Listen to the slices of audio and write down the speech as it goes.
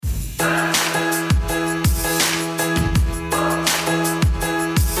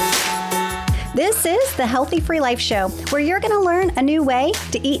This is the Healthy Free Life Show, where you're going to learn a new way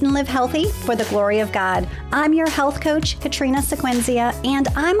to eat and live healthy for the glory of God. I'm your health coach, Katrina Sequenzia, and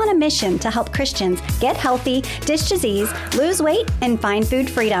I'm on a mission to help Christians get healthy, ditch disease, lose weight, and find food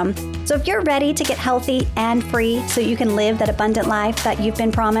freedom. So if you're ready to get healthy and free so you can live that abundant life that you've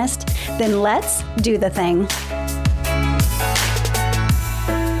been promised, then let's do the thing.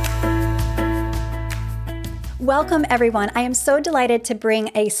 Welcome, everyone. I am so delighted to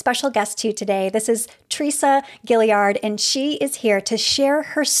bring a special guest to you today. This is Teresa Gilliard, and she is here to share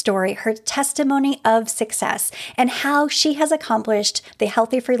her story, her testimony of success, and how she has accomplished the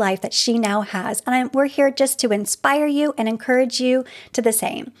healthy free life that she now has. And we're here just to inspire you and encourage you to the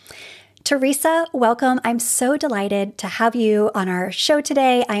same. Teresa, welcome. I'm so delighted to have you on our show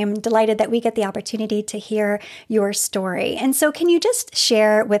today. I am delighted that we get the opportunity to hear your story. And so can you just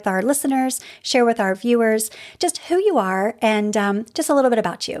share with our listeners, share with our viewers, just who you are and just a little bit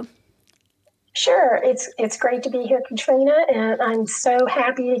about you? Sure. It's great to be here, Katrina, and I'm so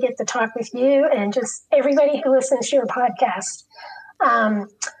happy to get to talk with you and just everybody who listens to your podcast.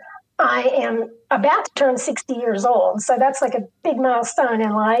 I am about to turn 60 years old, so that's like a big milestone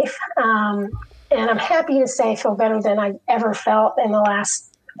in life. And I'm happy to say I feel better than I've ever felt in the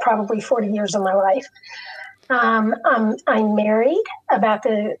last probably 40 years of my life. I'm married, about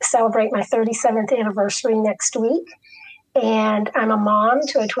to celebrate my 37th anniversary next week, and I'm a mom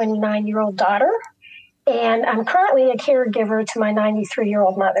to a 29-year-old daughter, and I'm currently a caregiver to my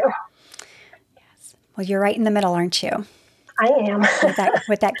 93-year-old mother. Yes. Well, you're right in the middle, aren't you? I am.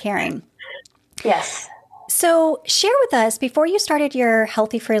 with that caring. Yes. So share with us, before you started your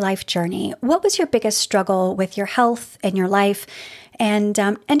healthy free life journey, what was your biggest struggle with your health and your life? And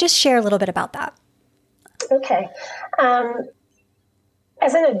just share a little bit about that. Okay.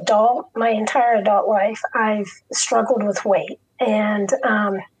 As an adult, my entire adult life, I've struggled with weight and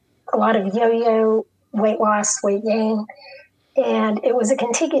a lot of yo-yo weight loss, weight gain. And it was a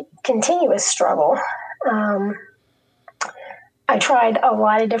continuous struggle. I tried a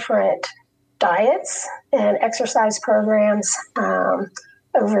lot of different diets and exercise programs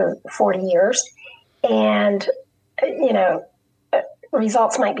over 40 years. And,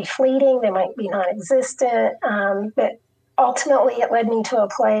 results might be fleeting, they might be non-existent, but ultimately it led me to a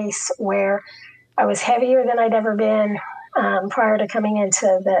place where I was heavier than I'd ever been prior to coming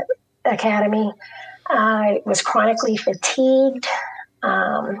into the academy. I was chronically fatigued,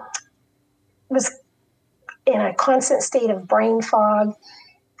 was in a constant state of brain fog,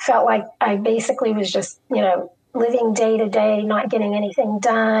 felt like I basically was just, living day to day, not getting anything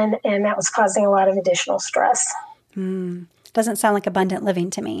done. And that was causing a lot of additional stress. Doesn't sound like abundant living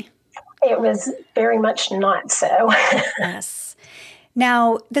to me. It was very much not so. Yes.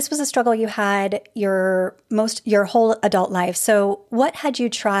 Now, this was a struggle you had your whole adult life. So what had you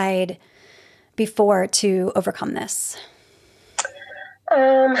tried before to overcome this?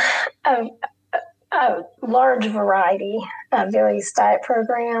 A large variety of various diet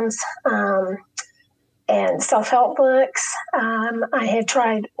programs and self-help books. I had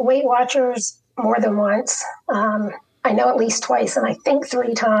tried Weight Watchers more than once. I know at least twice, and I think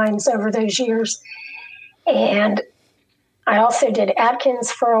 3 times over those years. And I also did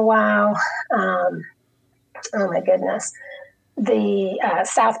Atkins for a while. Oh my goodness. The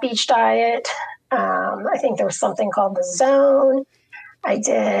South Beach diet. I think there was something called the Zone. I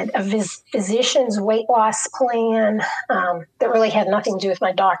did a physician's weight loss plan that really had nothing to do with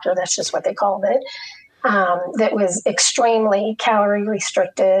my doctor. That's just what they called it. That was extremely calorie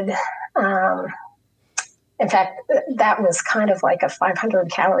restricted. In fact, that was kind of like a 500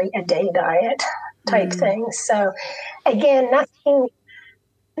 calorie a day diet type thing. So again,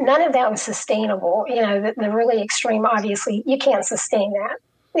 none of that was sustainable. The really extreme, obviously, you can't sustain that.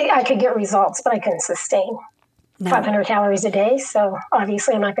 I could get results, but I couldn't sustain 500 calories a day. So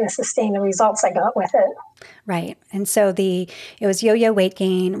obviously I'm not going to sustain the results I got with it. Right. And so it was yo-yo weight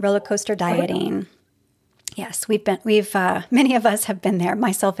gain, roller coaster dieting. Yes, many of us have been there,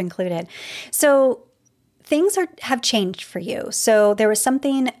 myself included. So things have changed for you. So there was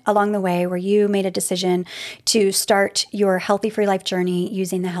something along the way where you made a decision to start your healthy free life journey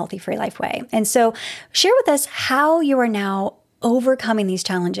using the Healthy Free Life way. And so share with us how you are now overcoming these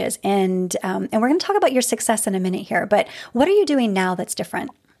challenges. And we're going to talk about your success in a minute here, but what are you doing now that's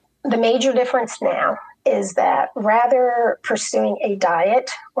different? The major difference now is that rather pursuing a diet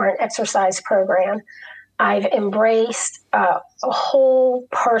or an exercise program, I've embraced a whole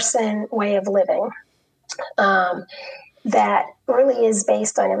person way of living that really is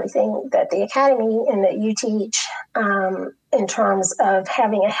based on everything that the Academy and that you teach in terms of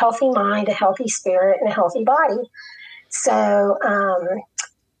having a healthy mind, a healthy spirit, and a healthy body. So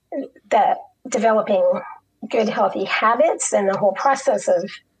the developing good, healthy habits, and the whole process of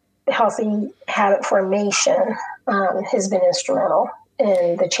healthy habit formation has been instrumental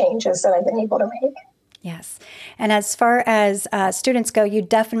in the changes that I've been able to make. Yes. And as far as students go, you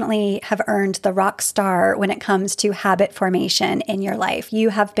definitely have earned the rock star when it comes to habit formation in your life. You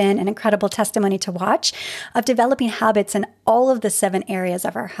have been an incredible testimony to watch of developing habits in all of the 7 areas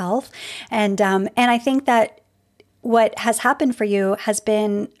of our health. And I think that what has happened for you has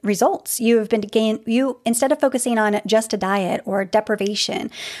been results. You have been instead of focusing on just a diet or deprivation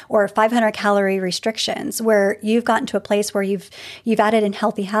or 500 calorie restrictions, where you've gotten to a place where you've added in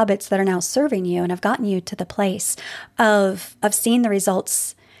healthy habits that are now serving you and have gotten you to the place of seeing the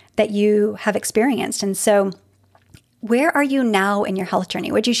results that you have experienced. And so where are you now in your health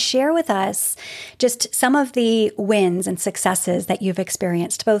journey? Would you share with us just some of the wins and successes that you've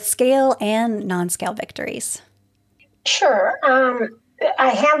experienced, both scale and non-scale victories? Sure. I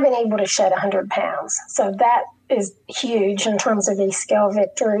have been able to shed 100 pounds. So that is huge in terms of a scale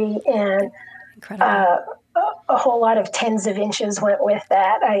victory. And a whole lot of tens of inches went with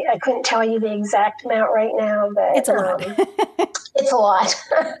that. I couldn't tell you the exact amount right now, but it's a lot. It's a lot.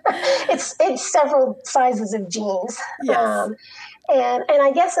 It's several sizes of jeans. Yes. And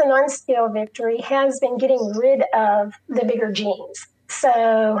I guess a non-scale victory has been getting rid of the bigger jeans.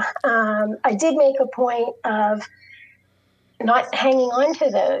 So I did make a point of not hanging on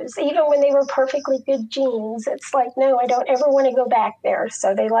to those, even when they were perfectly good jeans. It's like, no, I don't ever want to go back there.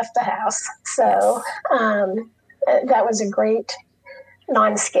 So they left the house. So that was a great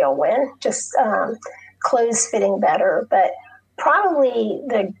non-scale win, just clothes fitting better. But probably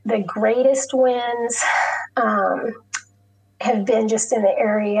the greatest wins have been just in the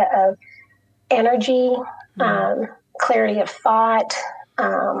area of energy, clarity of thought,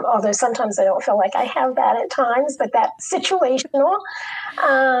 although sometimes I don't feel like I have that at times, but that's situational.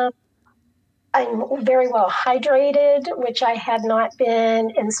 I'm very well hydrated, which I had not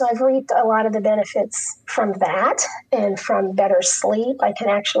been. And so I've reaped a lot of the benefits from that and from better sleep. I can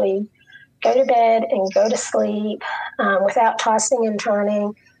actually go to bed and go to sleep without tossing and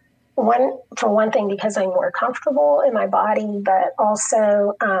turning. For one thing, because I'm more comfortable in my body, but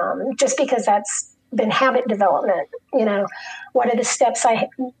also just because that's been habit development. You know, what are the steps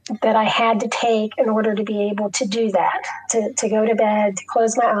that I had to take in order to be able to do that, to go to bed, to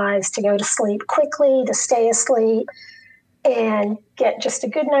close my eyes, to go to sleep quickly, to stay asleep and get just a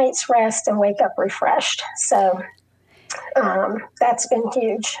good night's rest and wake up refreshed. So that's been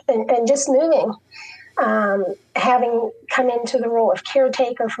huge. And just moving, having come into the role of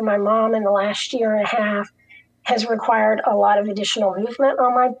caretaker for my mom in the last year and a half has required a lot of additional movement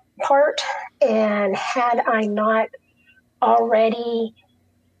on my part. And had I not already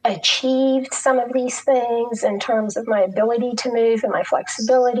achieved some of these things in terms of my ability to move and my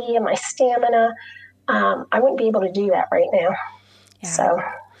flexibility and my stamina, I wouldn't be able to do that right now.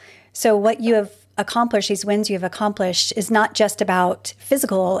 Yeah. So what you have accomplished, these wins you've accomplished, is not just about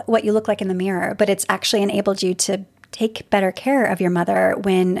physical, what you look like in the mirror, but it's actually enabled you to take better care of your mother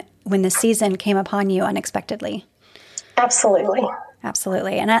when the season came upon you unexpectedly. Absolutely.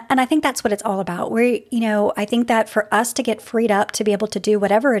 Absolutely. And I think that's what it's all about. I think that for us to get freed up to be able to do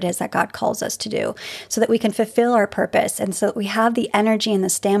whatever it is that God calls us to do so that we can fulfill our purpose and so that we have the energy and the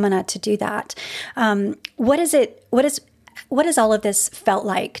stamina to do that. What has all of this felt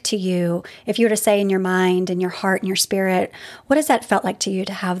like to you? If you were to say in your mind and your heart and your spirit, what has that felt like to you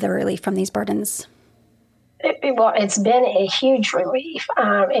to have the relief from these burdens? Well, it's been a huge relief.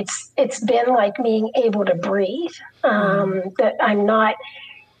 It's been like being able to breathe. That I'm not,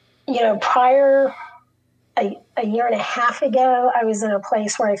 prior a year and a half ago, I was in a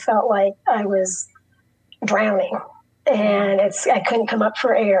place where I felt like I was drowning, and I couldn't come up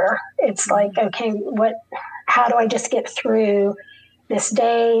for air. It's like, okay, how do I just get through this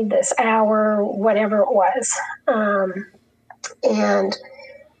day, this hour, whatever it was? And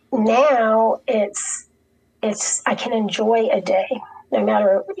now it's I can enjoy a day, no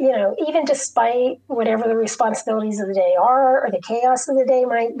matter, even despite whatever the responsibilities of the day are or the chaos of the day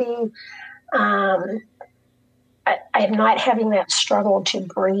might be. I'm not having that struggle to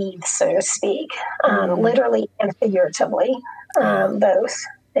breathe, so to speak, literally and figuratively, both.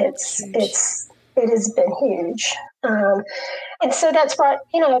 It has been huge. And so that's brought,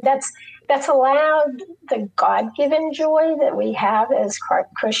 that's allowed the God-given joy that we have as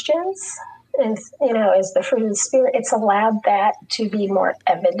Christians. And, as the fruit of the Spirit, it's allowed that to be more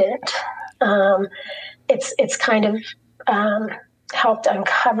evident. It's kind of helped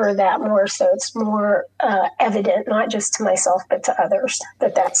uncover that more, so it's more evident, not just to myself, but to others,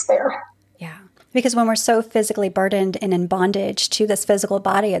 that's there. Yeah. Because when we're so physically burdened and in bondage to this physical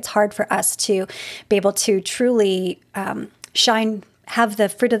body, it's hard for us to be able to truly have the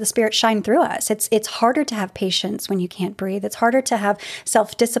fruit of the Spirit shine through us. It's harder to have patience when you can't breathe. It's harder to have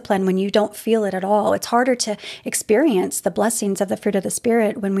self-discipline when you don't feel it at all. It's harder to experience the blessings of the fruit of the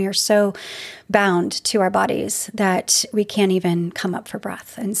Spirit when we are so bound to our bodies that we can't even come up for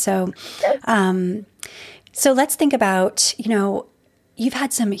breath. And so, so let's think about, you've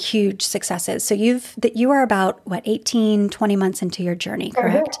had some huge successes. So you are about 18, 20 months into your journey,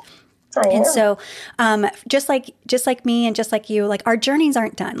 correct? And so, just like me and just like you, like our journeys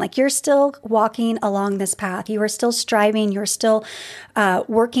aren't done. Like you're still walking along this path. You are still striving. You're still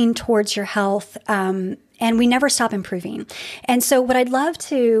working towards your health. And we never stop improving. And so what I'd love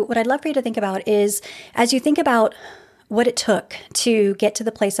for you to think about is, as you think about what it took to get to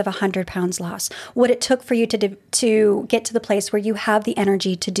the place of 100 pounds loss, what it took for you to get to the place where you have the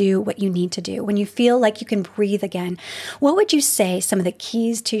energy to do what you need to do, when you feel like you can breathe again, what would you say some of the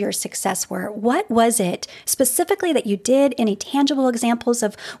keys to your success were? What was it specifically that you did? Any tangible examples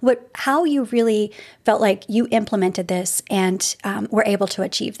of how you really felt like you implemented this and were able to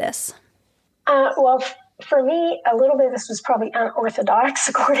achieve this? Well, for me, a little bit of this was probably unorthodox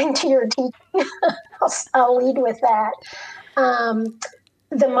according to your teaching. I'll lead with that.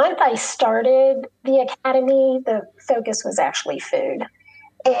 The month I started the academy, the focus was actually food.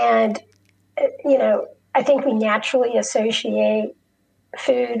 And, I think we naturally associate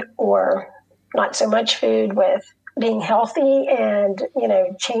food or not so much food with being healthy and,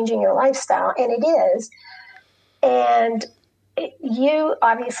 changing your lifestyle. And it is. And you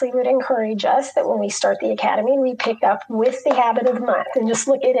obviously would encourage us that when we start the academy, we pick up with the habit of the month and just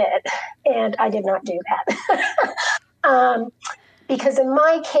look at it. And I did not do that. Because in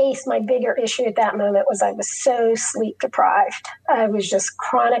my case, my bigger issue at that moment was I was so sleep deprived. I was just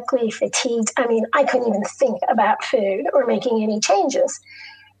chronically fatigued. I mean, I couldn't even think about food or making any changes.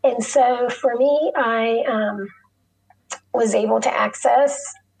 And so for me, I was able to access,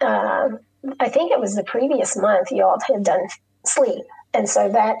 I think it was the previous month you all had done sleep. And so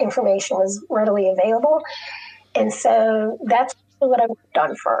that information was readily available. And so that's what I worked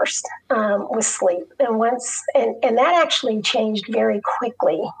on first, was sleep. And and that actually changed very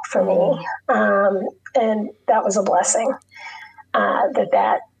quickly for me. And that was a blessing,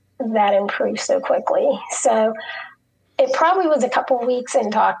 that improved so quickly. So it probably was a couple of weeks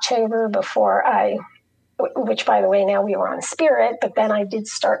into October before which by the way, now we were on Spirit, but then I did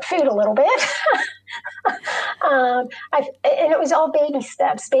start food a little bit. And it was all baby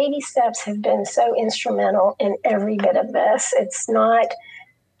steps. Baby steps have been so instrumental in every bit of this. It's not,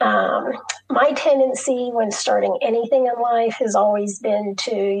 my tendency when starting anything in life has always been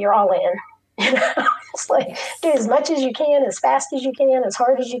you're all in. It's like, do as much as you can, as fast as you can, as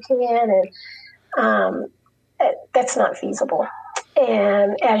hard as you can. And that's not feasible.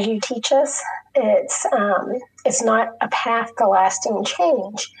 And as you teach us, it's not a path to lasting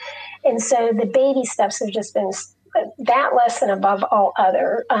change. And so the baby steps have just been that lesson above all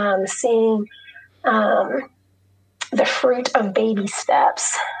other, seeing the fruit of baby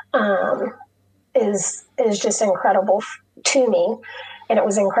steps is just incredible to me. And it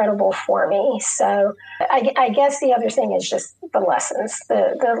was incredible for me. So I guess the other thing is just the lessons.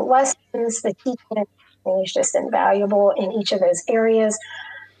 The lessons, the teaching is just invaluable in each of those areas.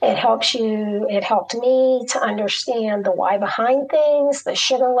 It helped me to understand the why behind things. The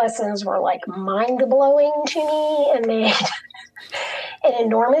sugar lessons were like mind-blowing to me and made an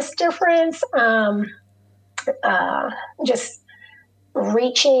enormous difference. Just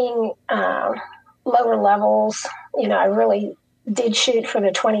reaching lower levels. I really did shoot for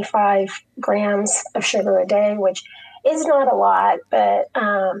the 25 grams of sugar a day, which is not a lot, but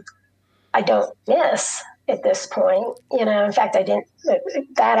I don't miss at this point. In fact, I didn't,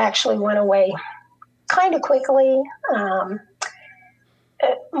 that actually went away kind of quickly,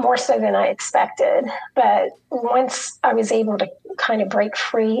 more so than I expected. But once I was able to kind of break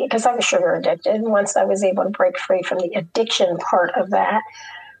free, because I was sugar addicted, once I was able to break free from the addiction part of that,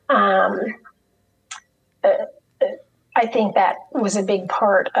 I think that was a big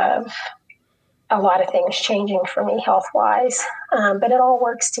part of a lot of things changing for me health-wise, but it all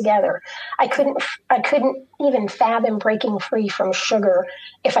works together. I couldn't even fathom breaking free from sugar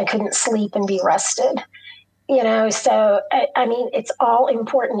if I couldn't sleep and be rested. So I mean, it's all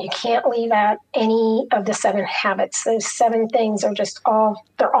important. You can't leave out any of the 7 habits. Those 7 things are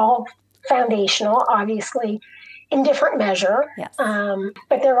they're all foundational, obviously, in different measure, yes.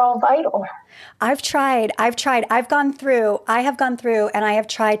 But they're all vital. I've tried. I have gone through and I have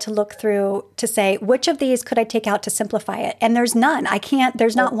tried to look through to say, which of these could I take out to simplify it? And there's none.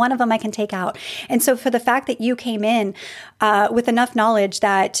 There's not one of them I can take out. And so for the fact that you came in with enough knowledge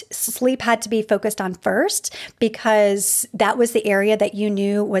that sleep had to be focused on first, because that was the area that you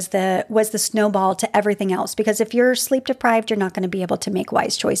knew was the snowball to everything else. Because if you're sleep deprived, you're not going to be able to make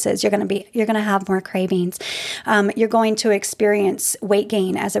wise choices. You're going to have more cravings. You're going to experience weight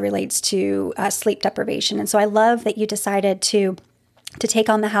gain as it relates to sleep deprivation. And so I love that you decided to take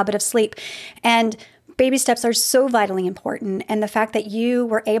on the habit of sleep. And baby steps are so vitally important. And the fact that you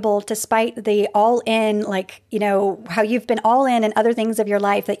were able, despite the all in, how you've been all in other things of your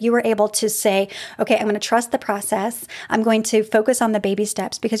life, that you were able to say, okay, I'm going to trust the process. I'm going to focus on the baby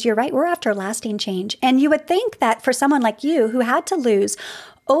steps, because you're right. We're after lasting change. And you would think that for someone like you who had to lose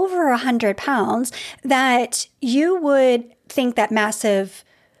over 100 pounds, that you would think that massive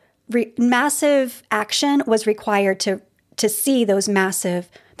action was required to see those massive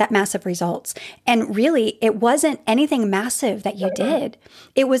results. And really, it wasn't anything massive that you did.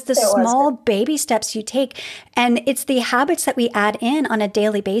 It was the small baby steps you take. And it's the habits that we add in on a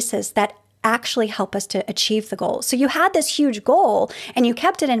daily basis that actually help us to achieve the goal. So you had this huge goal and you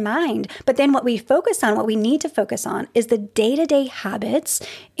kept it in mind. But then what we need to focus on is the day-to-day habits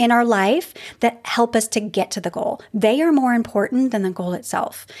in our life that help us to get to the goal. They are more important than the goal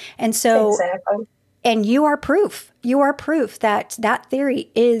itself. And so, exactly. And you are proof that that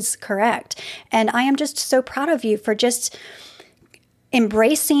theory is correct. And I am just so proud of you for just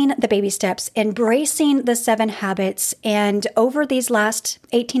embracing the baby steps, embracing the 7 habits, and over these last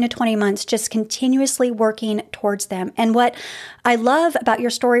 18 to 20 months, just continuously working towards them. And what I love about your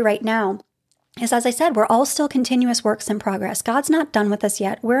story right now is, as I said, we're all still continuous works in progress. God's not done with us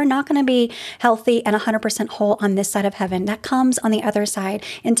yet. We're not going to be healthy and 100% whole on this side of heaven. That comes on the other side.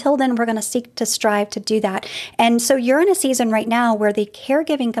 Until then, we're going to seek to strive to do that. And so you're in a season right now where the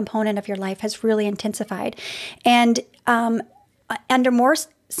caregiving component of your life has really intensified. And under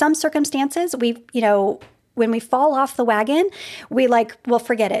some circumstances, when we fall off the wagon, well,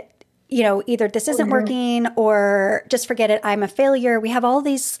 forget it. Either this isn't working or just forget it. I'm a failure. We have all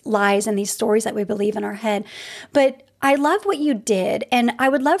these lies and these stories that we believe in our head. But I love what you did. And I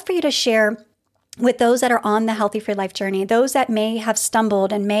would love for you to share with those that are on the Healthy Free Life journey, those that may have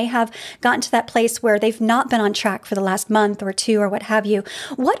stumbled and may have gotten to that place where they've not been on track for the last month or 2 or what have you.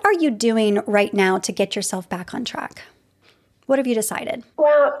 What are you doing right now to get yourself back on track? What have you decided?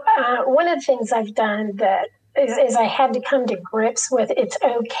 Well, one of the things I've done that is I had to come to grips with it's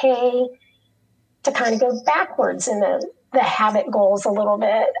okay to kind of go backwards in the habit goals a little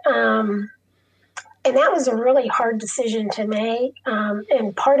bit. And that was a really hard decision to make.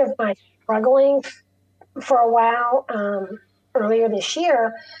 And part of my struggling for a while earlier this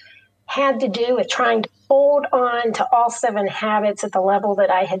year had to do with trying to hold on to all 7 habits at the level that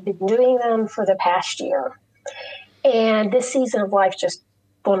I had been doing them for the past year. And this season of life just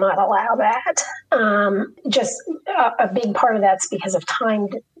will not allow that. Just a big part of that's because of time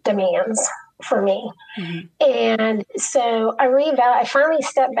demands for me. Mm-hmm. And so I finally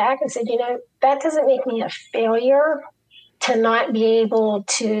stepped back and said, that doesn't make me a failure to not be able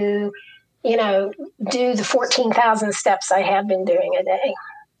to, do the 14,000 steps I have been doing a day.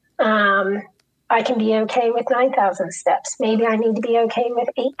 I can be okay with 9,000 steps. Maybe I need to be okay with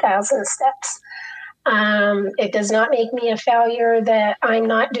 8,000 steps. It does not make me a failure that I'm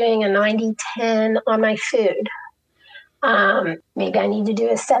not doing a 90-10 on my food. Maybe I need to do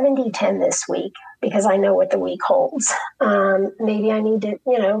a 70-10 this week because I know what the week holds. Maybe I need to,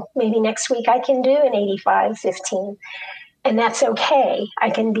 maybe next week I can do an 85-15. And that's okay. I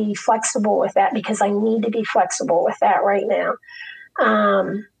can be flexible with that because I need to be flexible with that right now.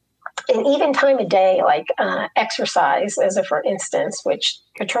 And even time of day, like exercise, as a for instance, which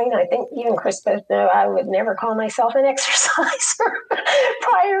Katrina, I think you and Chris both know, I would never call myself an exerciser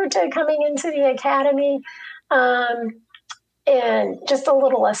prior to coming into the academy. And just a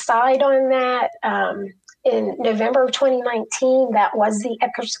little aside on that, in November of 2019, that was the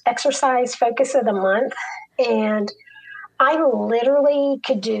exercise focus of the month. And I literally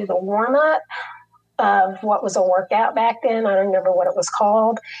could do the warm-up of what was a workout back then. I don't remember what it was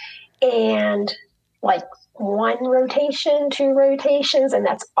called. And like 1 rotation, 2 rotations, and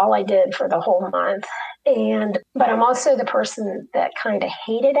that's all I did for the whole month. But I'm also the person that kind of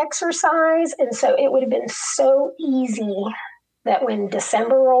hated exercise. And so it would have been so easy that when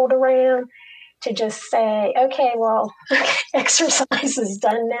December rolled around to just say, okay, exercise is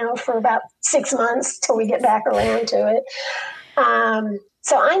done now for about 6 months till we get back around to it.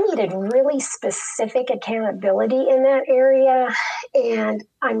 So I needed really specific accountability in that area. And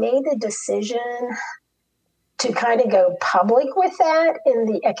I made the decision to kind of go public with that in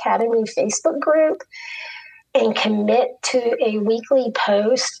the Academy Facebook group and commit to a weekly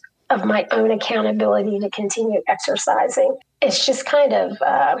post of my own accountability to continue exercising. It's just kind of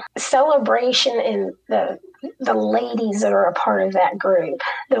a celebration in the ladies that are a part of that group.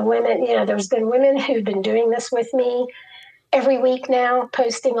 The women, there's been women who've been doing this with me every week now,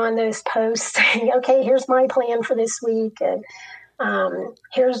 posting on those posts saying, okay, here's my plan for this week. And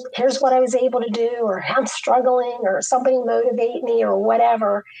here's what I was able to do, or I'm struggling, or somebody motivate me, or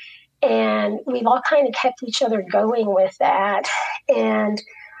whatever. And we've all kind of kept each other going with that. And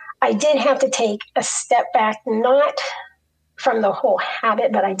I did have to take a step back, not from the whole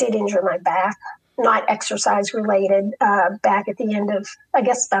habit, but I did injure my back, not exercise related, back at the end of, I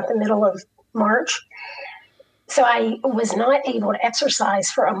guess, about the middle of March. So I was not able to exercise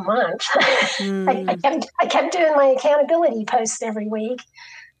for a month. I kept doing my accountability posts every week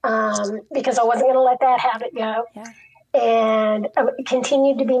because I wasn't going to let that habit go. Yeah. And I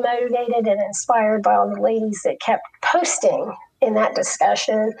continued to be motivated and inspired by all the ladies that kept posting in that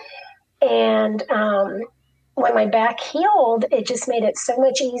discussion. And when my back healed, it just made it so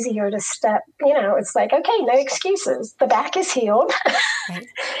much easier to step, it's like, okay, no excuses. The back is healed. Right.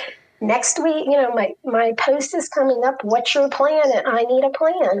 Next week, my post is coming up. What's your plan? And I need a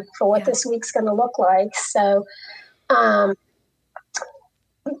plan for what this week's going to look like. So,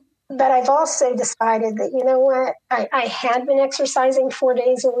 but I've also decided that, you know what, I had been exercising 4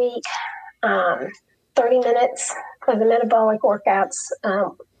 days a week, 30 minutes of the metabolic workouts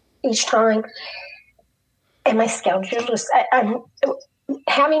each time. And my schedule just, I'm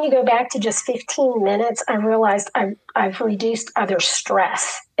having to go back to just 15 minutes. I realized I've reduced other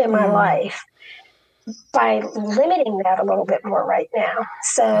stress in my life by limiting that a little bit more right now.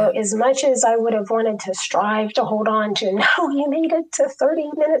 So as much as I would have wanted to strive to hold on to, no, you made it to 30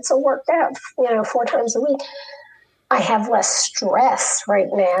 minutes of workout, 4 times a week, I have less stress right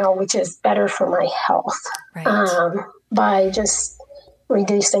now, which is better for my health, by just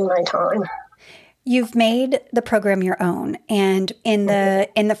reducing my time. You've made the program your own, and in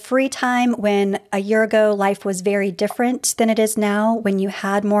the free time, when a year ago life was very different than it is now, when you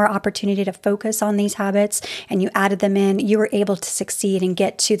had more opportunity to focus on these habits and you added them in, you were able to succeed and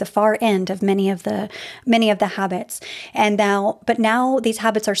get to the far end of many of the habits. And now these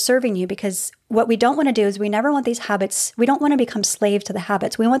habits are serving you, because what we don't want to do is we never want these habits. We don't want to become slave to the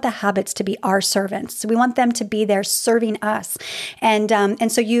habits. We want the habits to be our servants. So we want them to be there serving us. And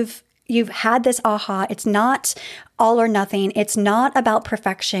so you've had this aha. It's not all or nothing. It's not about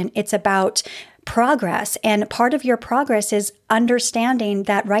perfection. It's about progress. And part of your progress is understanding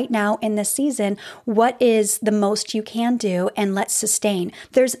that right now in this season, what is the most you can do, and let's sustain.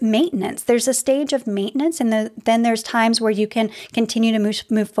 There's maintenance. There's a stage of maintenance, and then there's times where you can continue to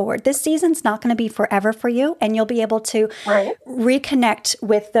move forward. This season's not going to be forever for you, and you'll be able to reconnect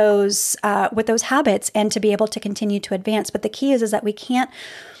with those habits and to be able to continue to advance. But the key is that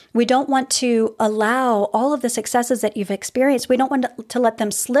we don't want to allow all of the successes that you've experienced. We don't want to let them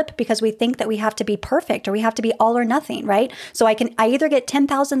slip because we think that we have to be perfect or we have to be all or nothing, right? So I either get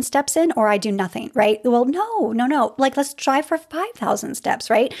 10,000 steps in or I do nothing, right? Well, no. Like, let's try for 5,000 steps,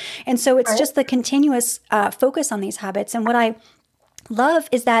 right? And so it's just the continuous focus on these habits. And what I love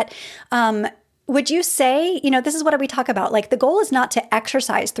is that, would you say, this is what we talk about. Like, the goal is not to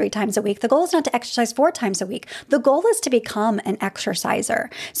exercise 3 times a week. The goal is not to exercise 4 times a week. The goal is to become an exerciser.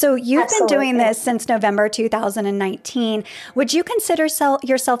 So you've been doing this since November 2019. Would you consider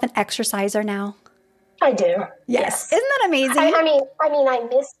yourself an exerciser now? I do. Yes. Isn't that amazing? I mean, I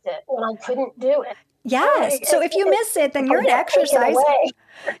missed it when I couldn't do it. Yes. So if you miss it, then you're an exerciser.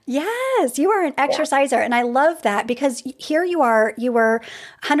 Yes, you are an exerciser. And I love that, because here you were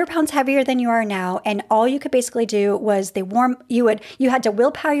 100 pounds heavier than you are now. And all you could basically do was you had to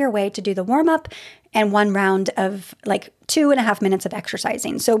willpower your way to do the warm up and 1 round of like 2.5 minutes of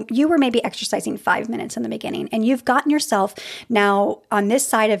exercising. So you were maybe exercising 5 minutes in the beginning, and you've gotten yourself now on this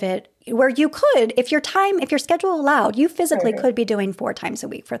side of it where you could, if your schedule allowed, you physically could be doing 4 times a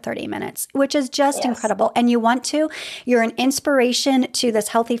week for 30 minutes, which is just incredible. And you're an inspiration to this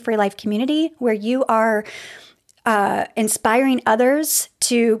Healthy Free Life community where you are inspiring others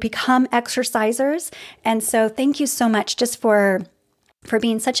to become exercisers. And so thank you so much just for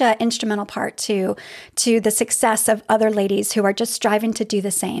being such an instrumental part to the success of other ladies who are just striving to do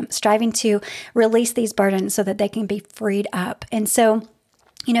the same, striving to release these burdens so that they can be freed up. And so,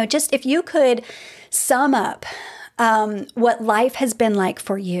 just if you could sum up what life has been like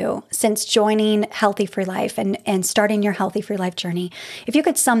for you since joining Healthy Free Life and starting your Healthy Free Life journey. If you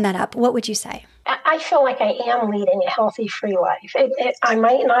could sum that up, what would you say? I feel like I am leading a healthy, free life. I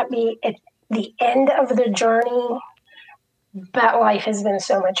might not be at the end of the journey, but life has been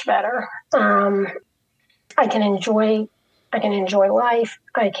so much better. I can enjoy life.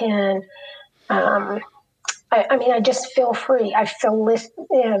 I just feel free. I feel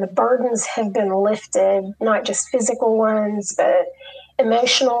the burdens have been lifted, not just physical ones, but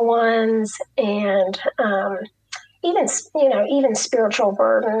emotional ones, and even spiritual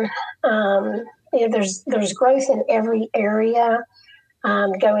burden. There's growth in every area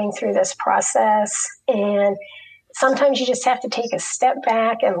going through this process, and sometimes you just have to take a step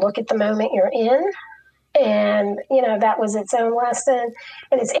back and look at the moment you're in. And, that was its own lesson.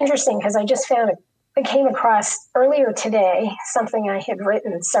 And it's interesting because I came across earlier today something I had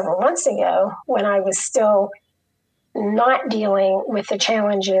written several months ago when I was still not dealing with the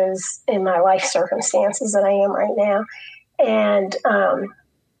challenges in my life circumstances that I am right now. And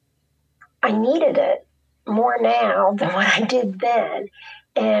I needed it more now than what I did then.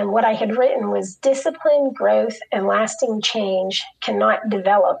 And what I had written was discipline, growth, and lasting change cannot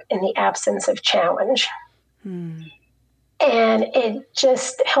develop in the absence of challenge. And it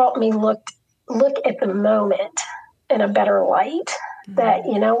just helped me look at the moment in a better light. That,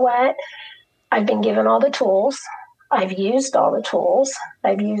 you know what? I've been given all the tools. I've used all the tools.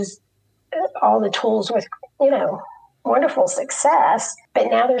 I've used all the tools with, wonderful success. But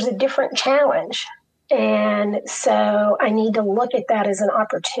now there's a different challenge. And so I need to look at that as an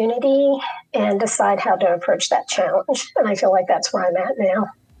opportunity and decide how to approach that challenge. And I feel like that's where I'm at now.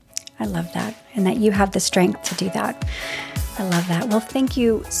 I love that. And that you have the strength to do that. I love that. Well, thank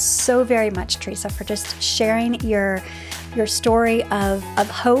you so very much, Teresa, for just sharing your story of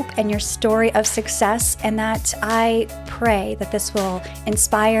hope and your story of success. And that I pray that this will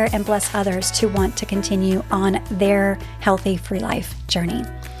inspire and bless others to want to continue on their healthy, free life journey.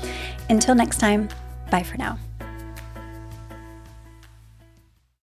 Until next time, bye for now.